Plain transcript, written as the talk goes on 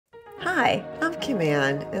Hi, I'm Kim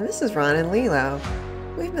Ann, and this is Ron and Lilo.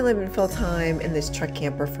 We've been living full-time in this truck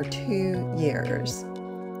camper for 2 years.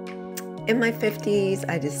 In my 50s,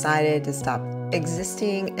 I decided to stop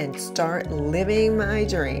existing and start living my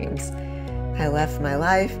dreams. I left my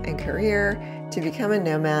life and career to become a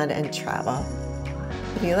nomad and travel.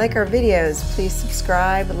 If you like our videos, please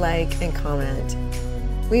subscribe, like, and comment.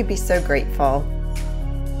 We'd be so grateful.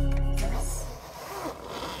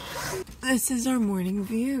 This is our morning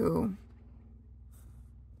view.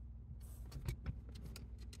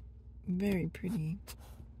 Very pretty.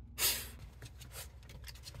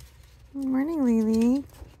 Good morning, Lily.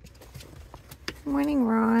 Good morning,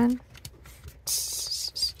 Ron.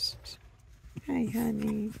 Hi,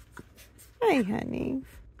 honey. Hi, honey.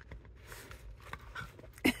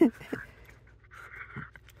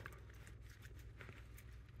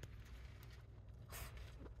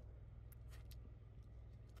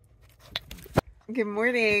 Good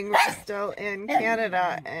morning. We're still in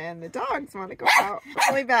Canada and the dogs want to go out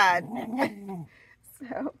really bad.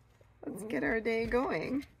 So let's get our day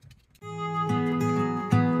going.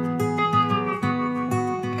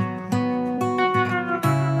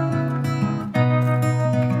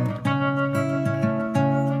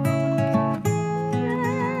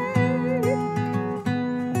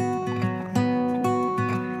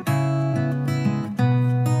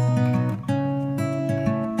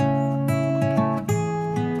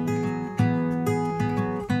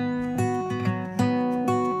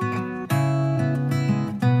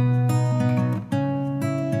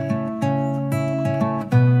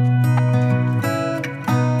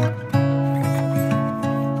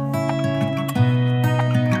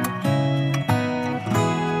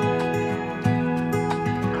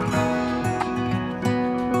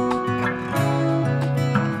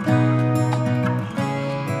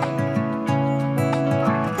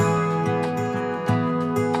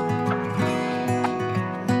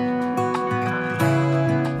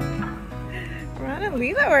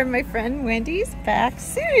 Lilo are in my friend Wendy's back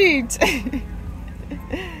seat.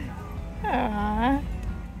 Aww.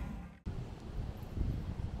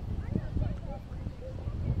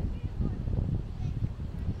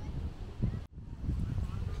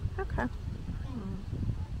 Okay.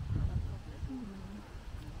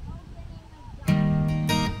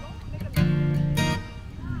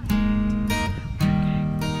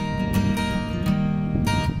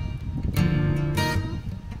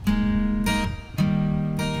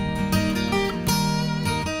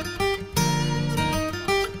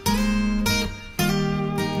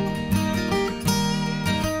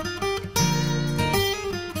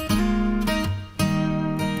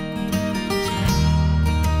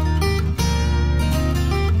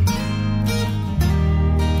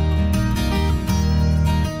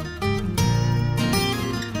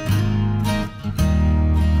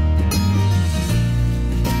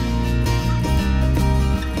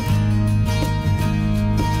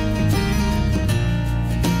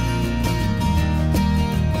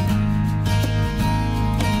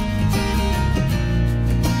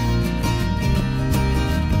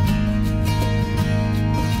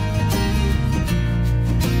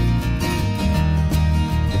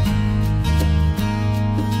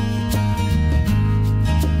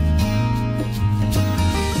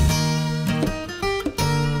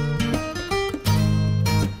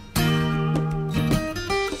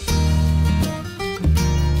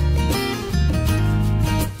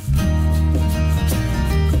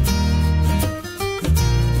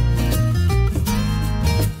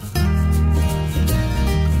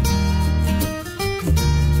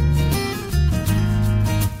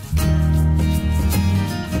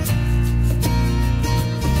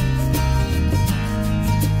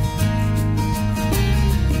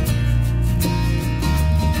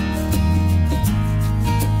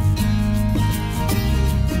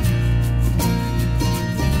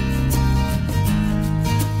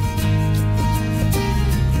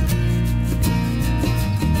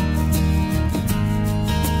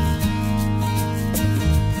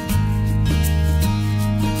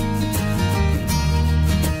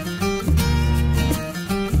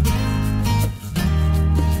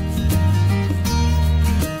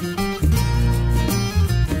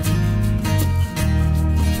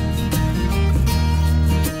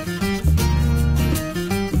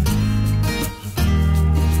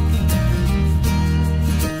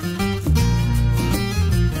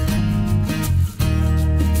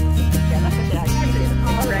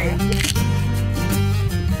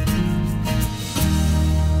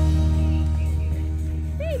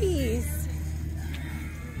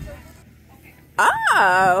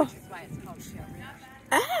 Oh.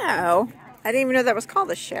 Oh. I didn't even know that was called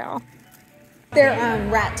a shale. They're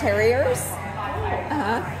rat terriers.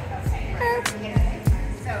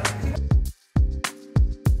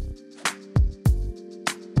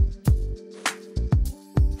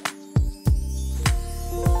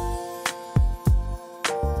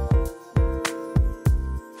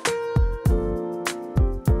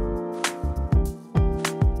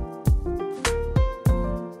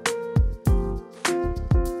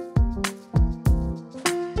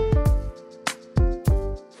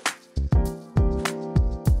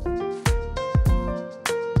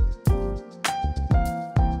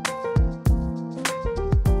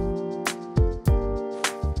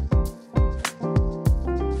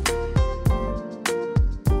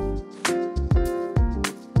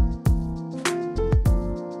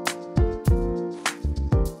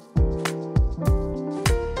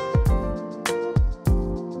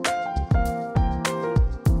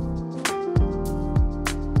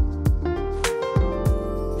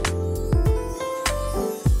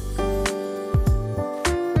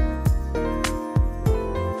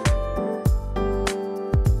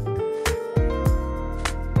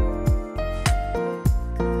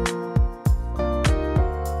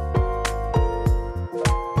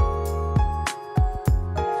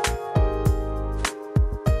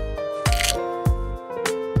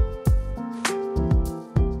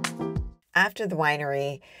 After the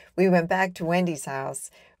winery, we went back to Wendy's house,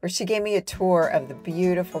 where she gave me a tour of the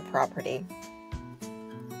beautiful property.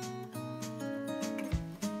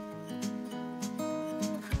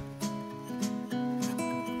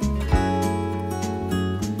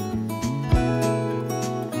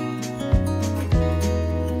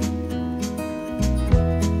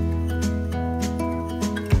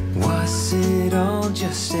 Was it all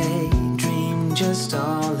just a dream, just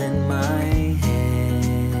all in my head?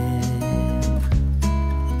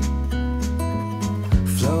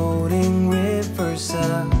 Floating rivers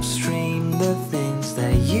upstream, the things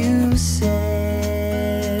that you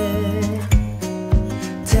said.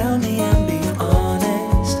 Tell me and be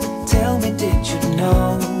honest, tell me, did you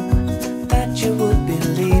know that you would be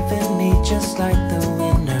leaving me just like the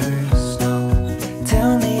winter's snow?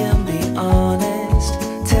 Tell me and be honest,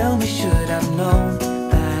 tell me, should I've known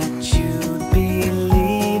that you'd be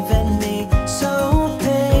leaving me so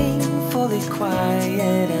painfully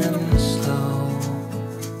quiet and slow?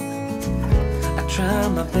 I try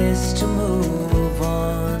my best to move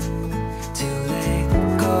on, to let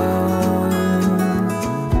go.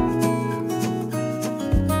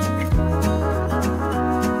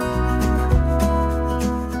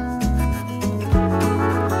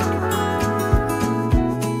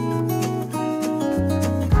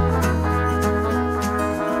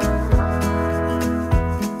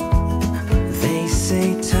 They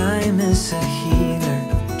say time is a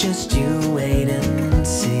healer, just you wait and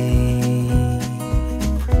see.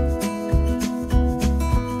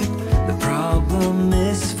 The problem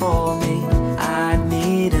is for me, I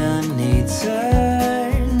need an eternity.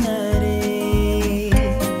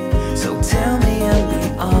 So tell me and be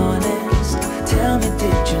honest, tell me,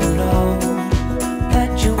 did you know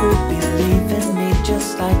that you would be leaving me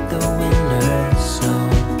just like the winter snow?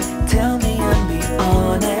 Tell me and be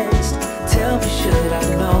honest, tell me, should I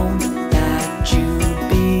know that you'd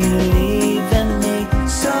be leaving me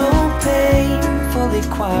so painfully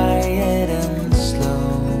quiet and slow?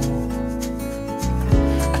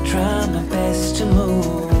 I try my best to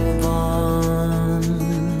move on,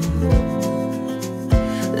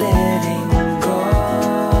 letting go.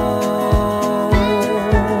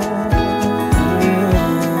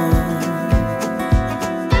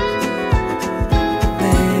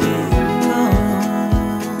 Letting go.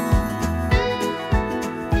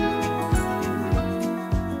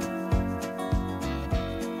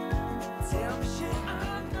 Tell me, should I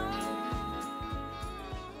know?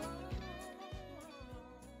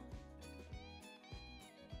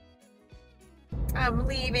 I'm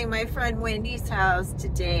leaving my friend Wendy's house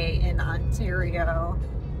today in Ontario,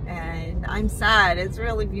 and I'm sad. It's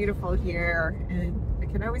really beautiful here, and I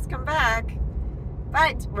can always come back,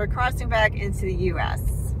 but we're crossing back into the US.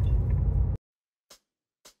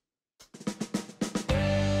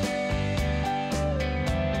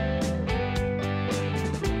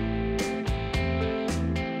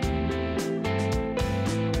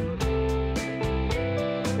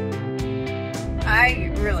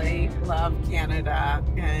 I really love Canada,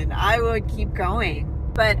 and I would keep going.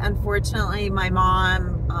 But unfortunately, my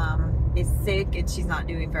mom is sick and she's not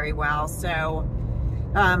doing very well. So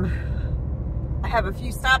I have a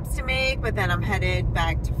few stops to make, but then I'm headed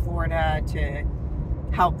back to Florida to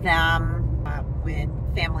help them. When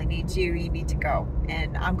family needs you, you need to go.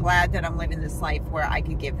 And I'm glad that I'm living this life where I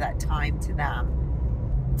can give that time to them.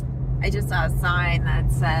 I just saw a sign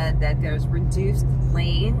that said that there's reduced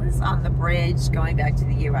lanes on the bridge going back to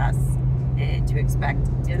the U.S. and to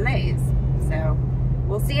expect delays. So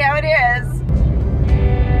we'll see how it is.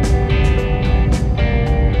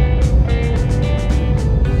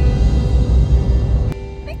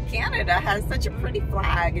 I think Canada has such a pretty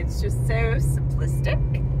flag. It's just so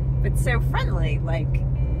simplistic, but so friendly. Like,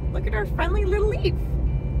 look at our friendly little leaf.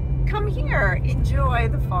 Come here, enjoy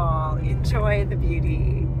the fall, enjoy the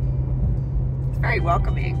beauty. It's very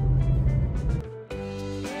welcoming.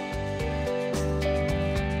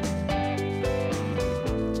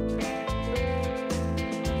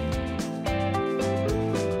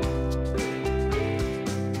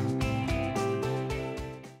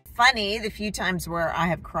 Funny, the few times where I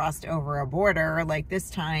have crossed over a border, like this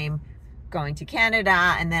time going to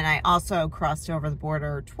Canada, and then I also crossed over the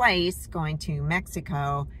border twice going to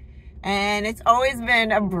Mexico. And it's always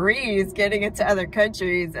been a breeze getting into other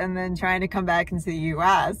countries and then trying to come back into the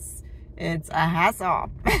U.S. It's a hassle.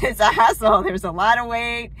 It's a hassle. There's a lot of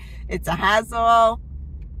wait. It's a hassle.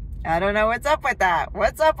 I don't know what's up with that.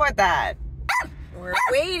 What's up with that? We're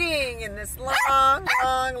waiting in this long,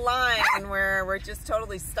 long line where we're just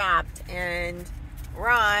totally stopped. And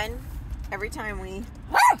Ron, every time we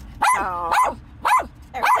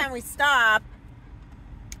stop,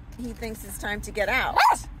 he thinks it's time to get out.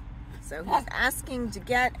 So he's asking to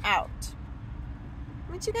get out.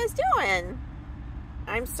 What you guys doing?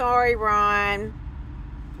 I'm sorry, Ron.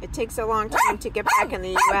 It takes a long time to get back in the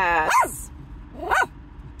U.S.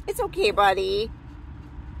 It's okay, buddy.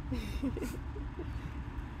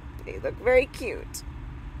 They look very cute.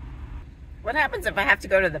 What happens if I have to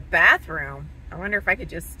go to the bathroom? I wonder if I could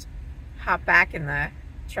just hop back in the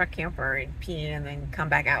truck camper and pee and then come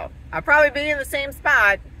back out. I'll probably be in the same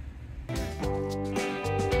spot.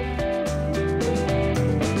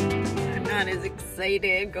 As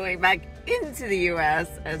excited going back into the U.S.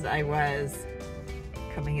 as I was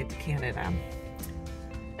coming into Canada.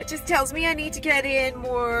 It just tells me I need to get in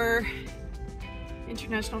more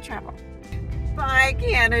international travel. Bye,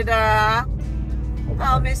 Canada.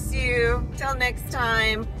 I'll miss you. Till next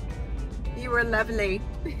time. You were lovely.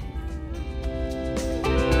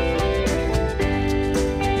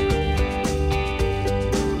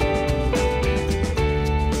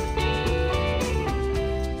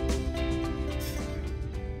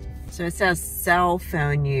 So it says cell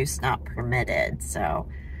phone use not permitted. So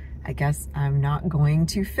I guess I'm not going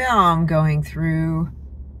to film going through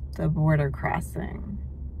the border crossing.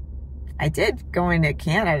 I did go into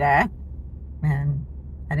Canada and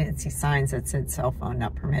I didn't see signs that said cell phone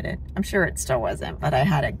not permitted. I'm sure it still wasn't, but I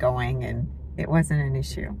had it going and it wasn't an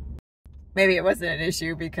issue. Maybe it wasn't an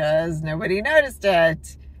issue because nobody noticed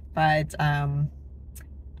it, but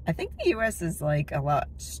I think the U.S. is like a lot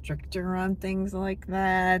stricter on things like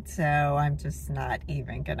that, so I'm just not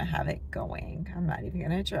even gonna have it going. I'm not even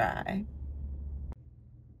gonna try.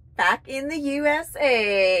 Back in the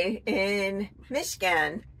USA, in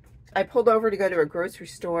Michigan, I pulled over to go to a grocery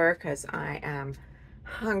store because I am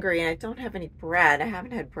hungry and I don't have any bread. I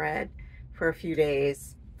haven't had bread for a few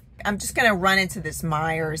days. I'm just gonna run into this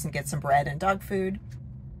Meijer's and get some bread and dog food,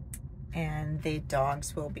 and the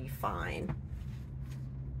dogs will be fine.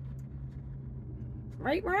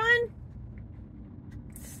 Right, Ron?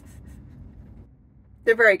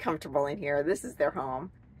 They're very comfortable in here. This is their home.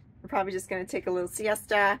 They're probably just going to take a little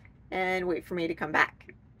siesta and wait for me to come back.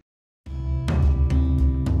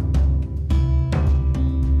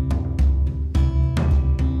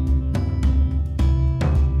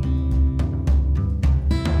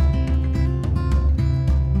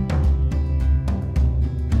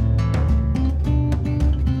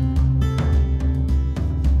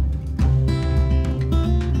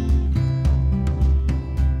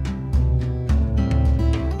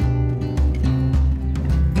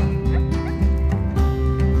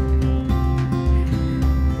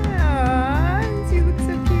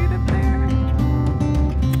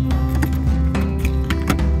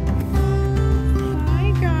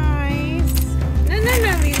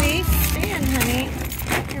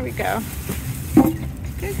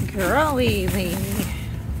 Good girl, Lily.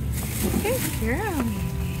 Good girl,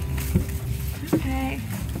 Lily. Okay.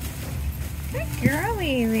 Good girl,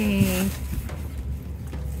 Lily.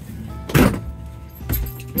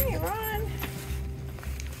 Hey, Ron.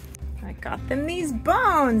 I got them these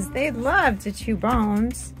bones. They love to chew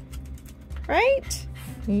bones. Right?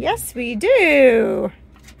 Yes, we do.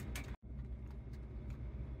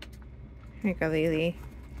 Here you go, Lily.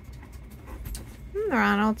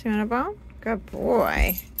 Ronald, do you want a bone? Good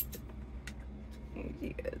boy. Here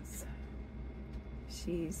he is.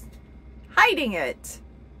 She's hiding it.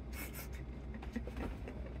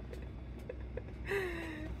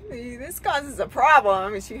 this causes a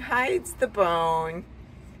problem. She hides the bone.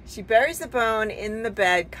 She buries the bone in the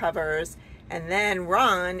bed covers, and then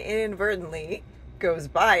Ron inadvertently goes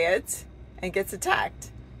by it and gets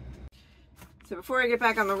attacked. So before I get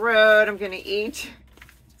back on the road, I'm gonna eat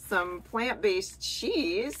some plant-based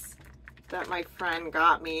cheese that my friend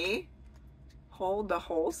got me. The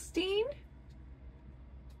Holstein.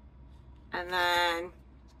 And then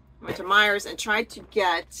went to Meijer's and tried to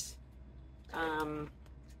get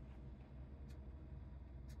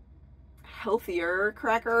healthier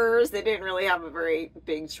crackers. They didn't really have a very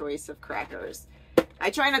big choice of crackers. I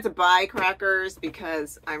try not to buy crackers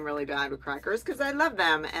because I'm really bad with crackers because I love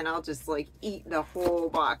them, and I'll just like eat the whole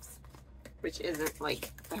box, which isn't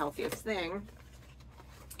like the healthiest thing.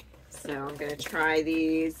 So I'm gonna try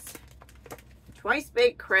these twice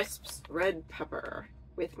baked crisps red pepper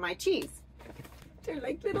with my cheese. They're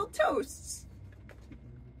like little toasts.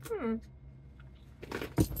 As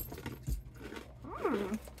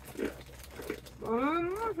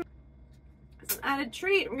an added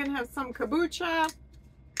treat, I'm gonna have some kombucha,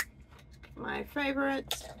 my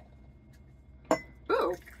favorite.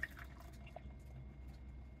 Ooh,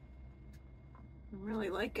 I'm really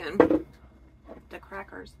liking the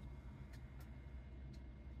crackers.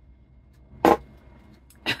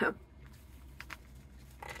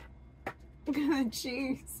 Look at the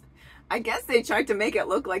cheese. I guess they tried to make it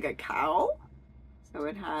look like a cow, so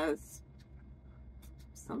it has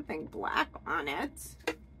something black on it.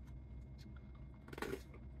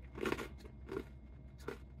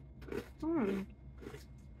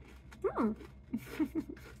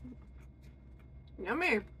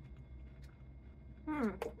 Yummy.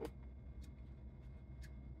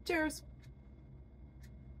 Cheers.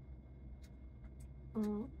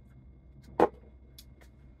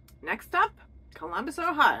 Next up, Columbus,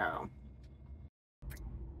 Ohio.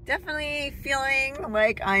 Definitely feeling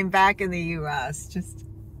like I'm back in the US. It's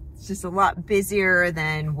just a lot busier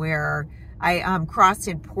than where I crossed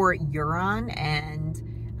in Port Huron, and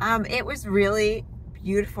it was really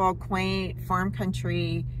beautiful, quaint farm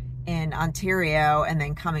country in Ontario, and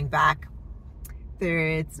then coming back there,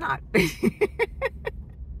 it's not.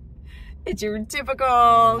 It's your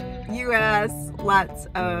typical US, lots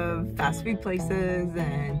of fast food places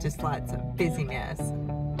and just lots of busyness.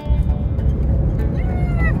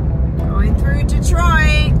 Going through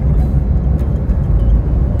Detroit.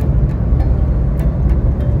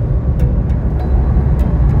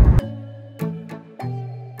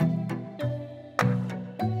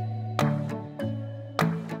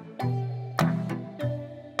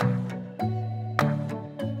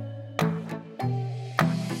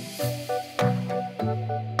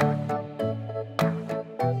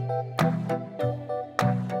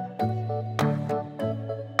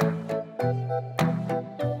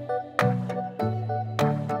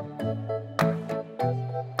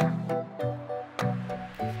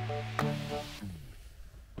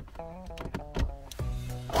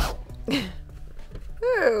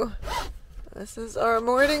 Ooh, this is our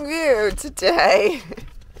morning view today.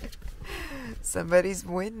 Somebody's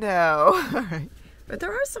window. All right. But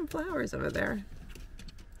there are some flowers over there.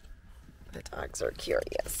 The dogs are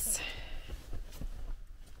curious.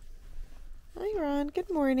 Hi, Ron. Good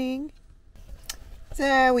morning.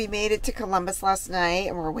 So we made it to Columbus last night,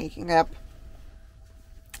 and we're waking up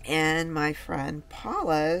in my friend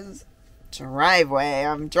Paula's driveway.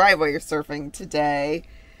 I'm driveway surfing today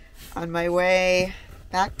on my way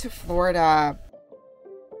back to Florida.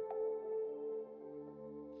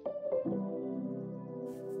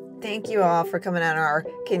 Thank you all for coming on our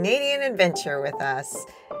Canadian adventure with us.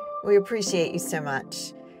 We appreciate you so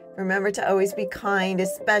much. Remember to always be kind,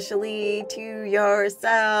 especially to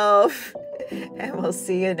yourself. And we'll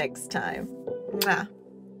see you next time. Mwah.